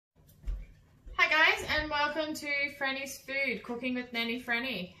welcome to Franny's Food, Cooking with Nanny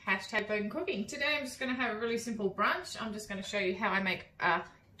Franny, hashtag bogancooking. Today I'm just going to have a really simple brunch. I'm just going to show you how I make a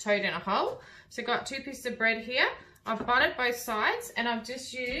toad in a hole. So I've got 2 pieces of bread here. I've buttered both sides and I've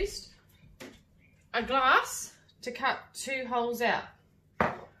just used a glass to cut 2 holes out.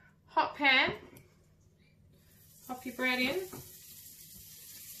 Hot pan, pop your bread in.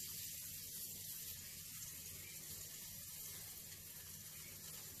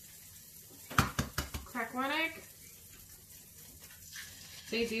 Crack 1 egg.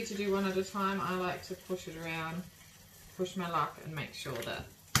 It's easier to do one at a time. I like to push it around, push my luck and make sure that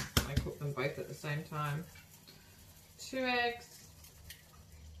I cook them both at the same time. 2 eggs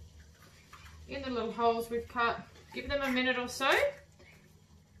in the little holes we've cut. Give them a minute or so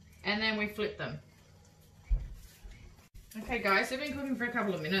and then we flip them. Okay guys, I've been cooking for a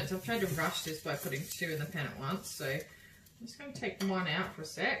couple of minutes. I've tried to rush this by putting 2 in the pan at once, so I'm just going to take 1 out for a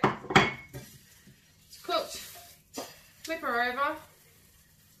sec. Cooked. Flip her over,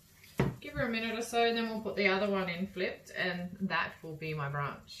 give her a minute or so, and then we'll put the other one in flipped, and that will be my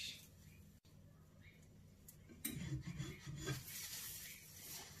brunch.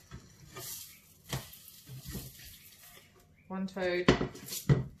 One toad,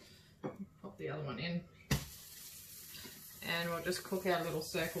 pop the other one in, and we'll just cook our little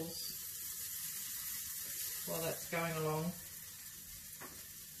circles while that's going along.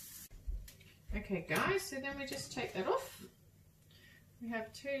 Okay guys, so then we just take that off. We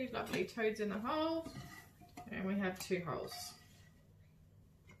have 2 lovely toads in the hole and we have 2 holes.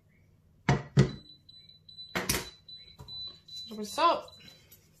 A little bit of salt,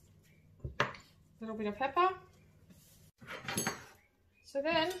 a little bit of pepper. So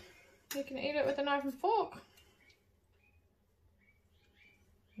then you can eat it with a knife and fork.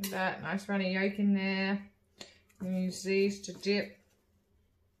 Look at that, nice runny yolk in there. Use these to dip.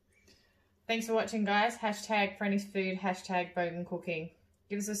 Thanks for watching guys, hashtag Franny's Food, hashtag bogancooking.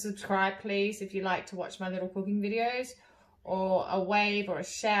 Give us a subscribe please if you like to watch my little cooking videos, or a wave or a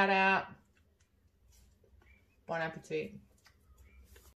shout out. Bon appetit.